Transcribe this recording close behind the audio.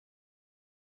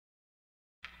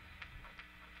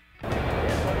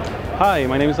Hi,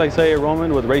 my name is Isaiah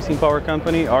Roman with Racing Power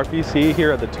Company, RPC,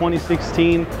 here at the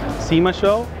 2016 Sema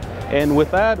show. And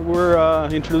with that, we're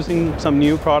introducing some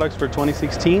new products for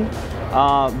 2016.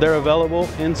 They're available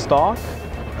in stock.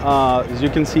 As you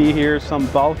can see here, some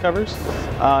valve covers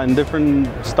in different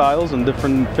styles and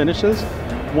different finishes.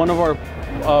 One of our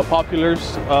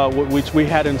populars, which we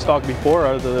had in stock before,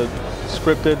 are the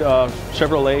scripted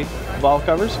Chevrolet valve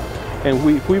covers. And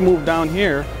if we move down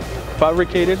here,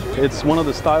 fabricated, it's one of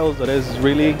the styles that is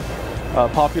really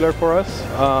popular for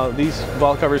us. These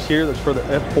valve covers here, that's for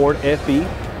the Ford FE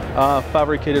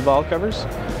fabricated valve covers.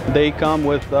 They come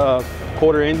with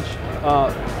 1/4 inch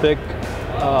thick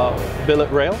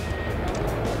billet rail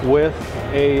with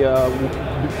a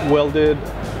welded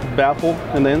baffle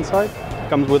in the inside.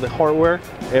 Comes with the hardware,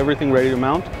 everything ready to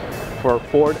mount for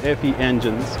Ford FE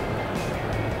engines.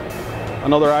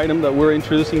 Another item that we're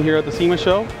introducing here at the Sema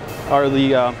show are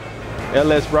the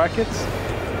LS brackets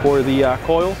for the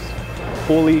coils,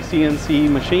 fully CNC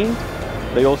machined.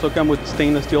 They also come with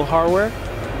stainless steel hardware,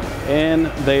 and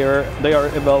they are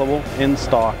available in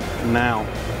stock now.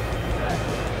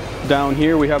 Down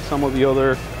here we have some of the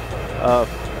other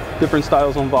different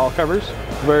styles on valve covers,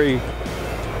 very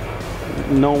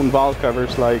known valve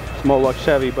covers like small block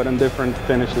Chevy, but in different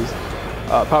finishes.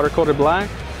 Powder coated black,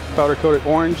 powder coated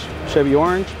orange, Chevy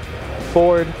orange,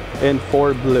 Ford, and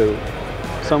Ford blue.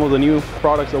 Some of the new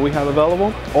products that we have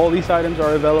available. All these items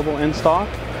are available in stock.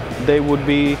 They would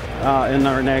be in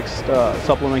our next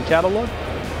supplement catalog.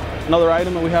 Another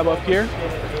item that we have up here,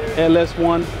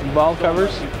 LS1 valve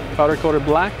covers, powder coated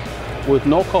black with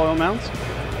no coil mounts.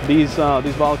 These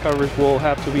valve covers will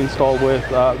have to be installed with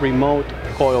remote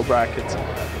coil brackets.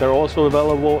 They're also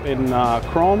available in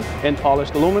chrome and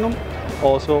polished aluminum,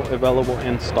 also available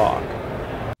in stock.